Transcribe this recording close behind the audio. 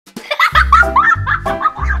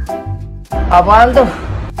Apaan tuh?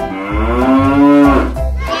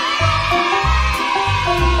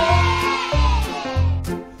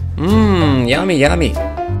 Yummy, yummy.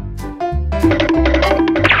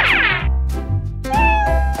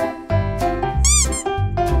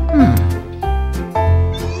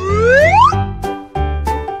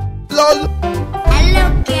 LOL. Hello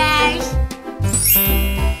guys.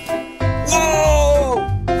 Whoa.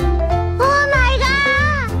 Oh my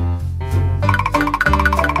god.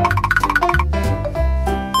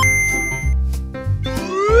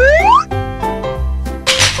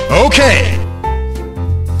 Okay.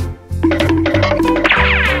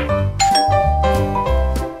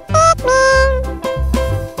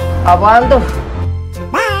 Apaan tuh?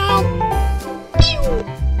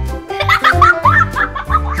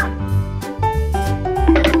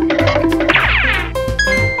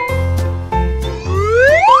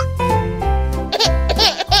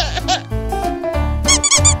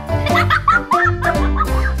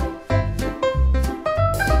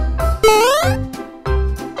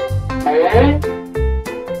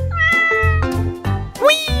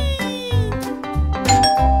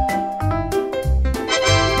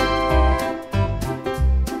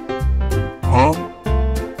 Huh?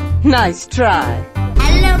 Nice try.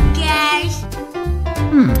 Hello guys.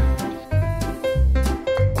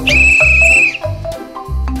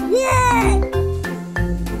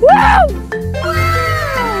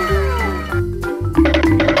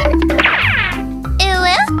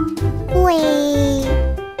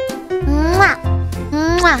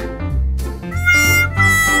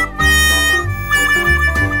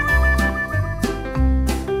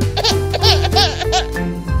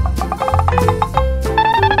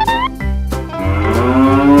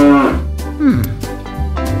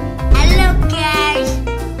 Hello guys.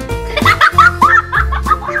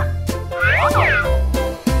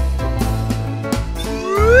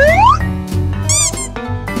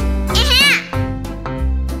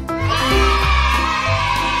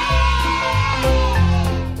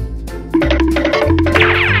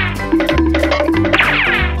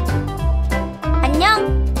 안녕.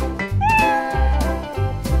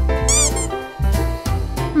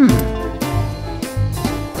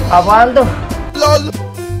 Apaan tuh? LOL.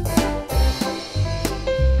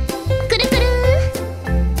 그르그르.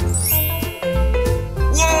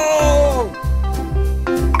 Whoa.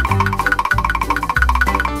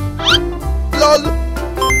 LOL.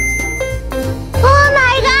 Oh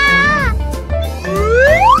my god.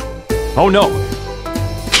 Oh no.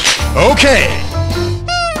 Okay.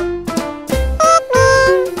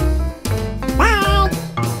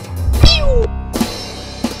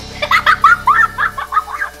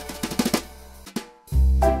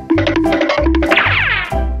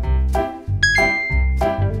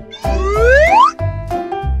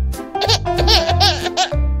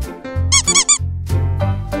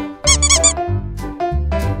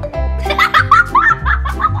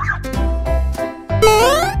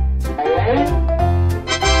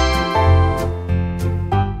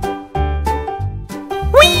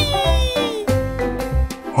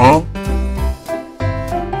 Huh?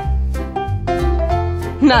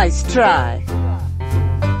 Nice try.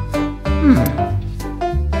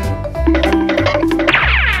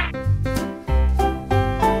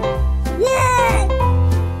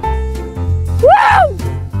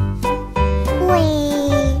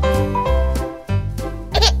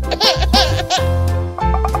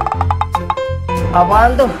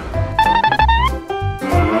 Apaan tuh?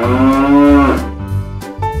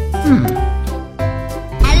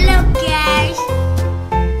 Hello guys.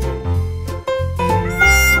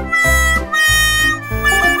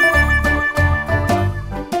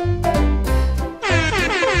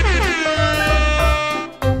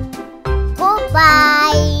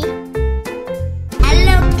 Bye.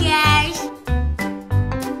 Hello guys.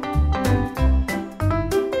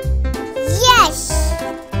 Yes.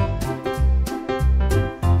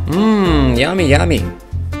 Yummy, yummy.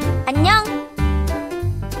 안녕.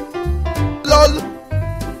 LOL.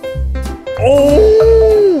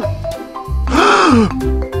 Oh!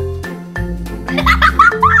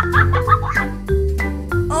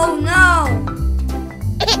 Oh no.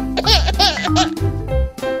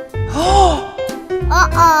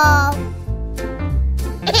 Uh-oh.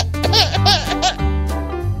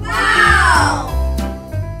 Wow.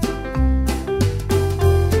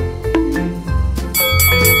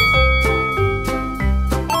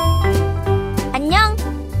 안녕.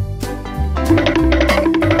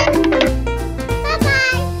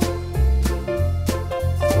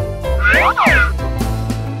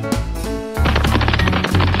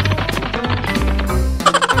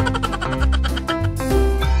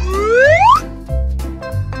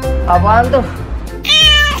 Apaan tuh?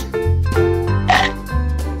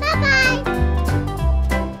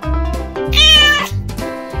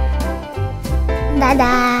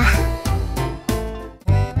 Dadah.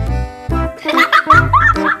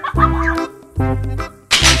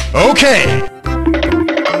 Okay.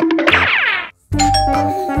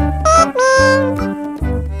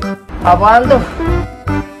 Apaan tuh?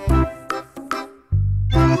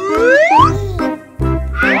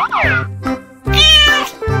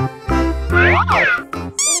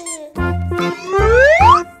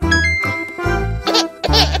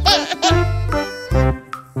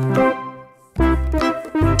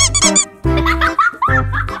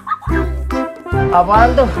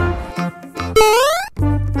 Apaan tuh?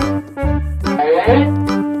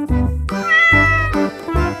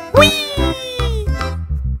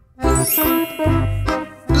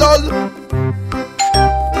 Lol.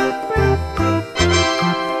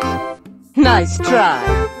 Nice try.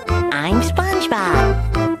 I'm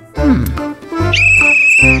SpongeBob.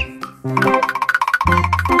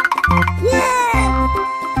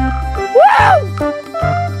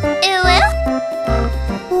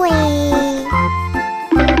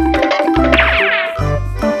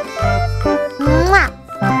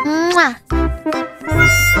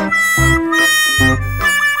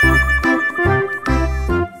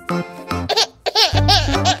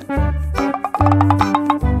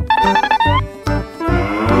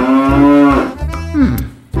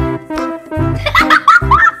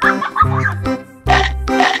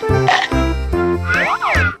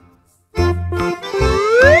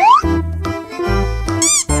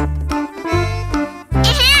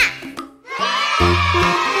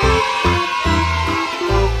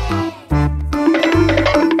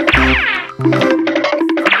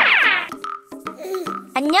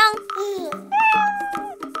 안녕.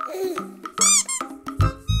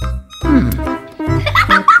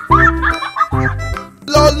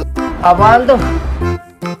 Lol. Apaan tuh?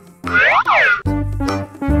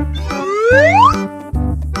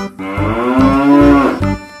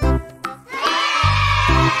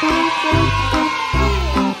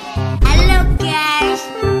 Halo guys.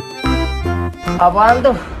 Apaan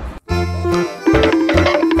tuh?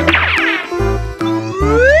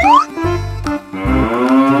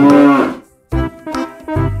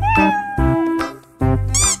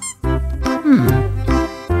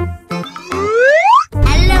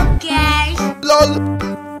 Halo guys. Lol.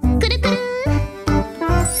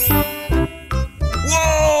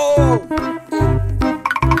 Whoa.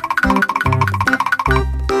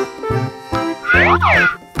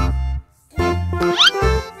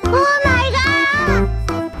 Oh my god.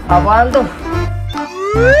 Apaan tuh?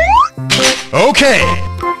 Okay.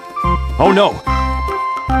 Oh no.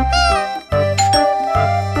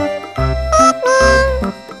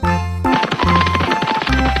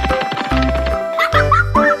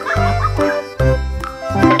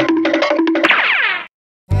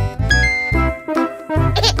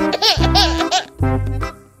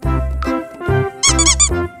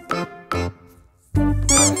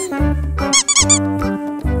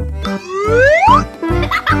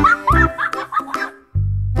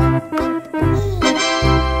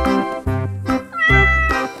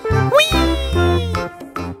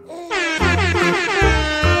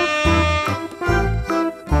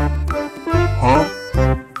 Huh?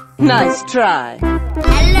 Nice try.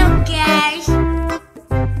 Halo guys.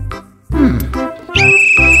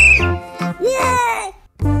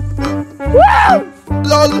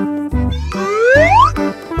 Lol.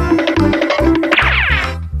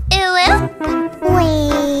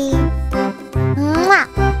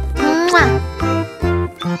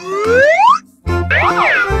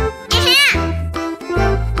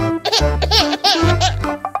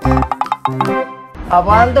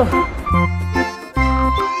 Apaan tuh?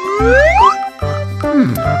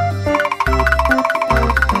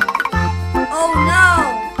 Oh no.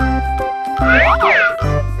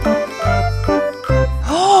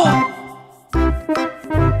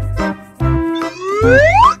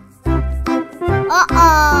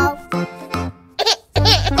 Uh-oh.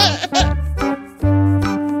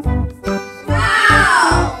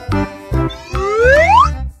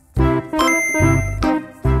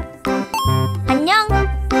 안녕.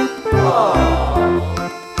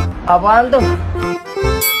 Apaan tuh?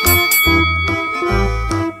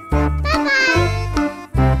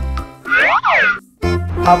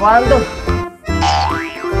 Apaan tuh?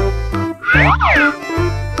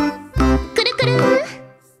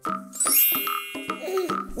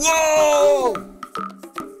 Whoa!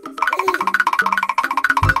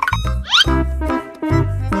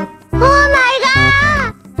 Oh my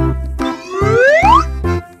god!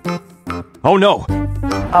 Oh no!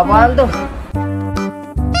 Apaan tuh?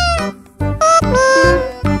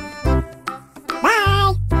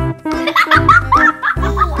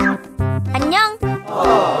 안녕.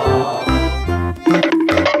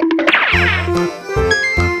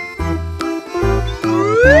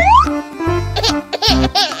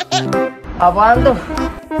 Apaan tuh?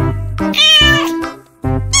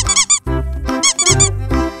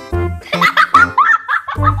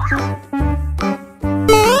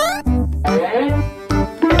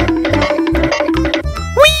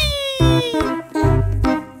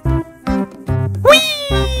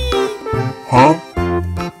 Huh?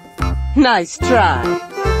 Nice try.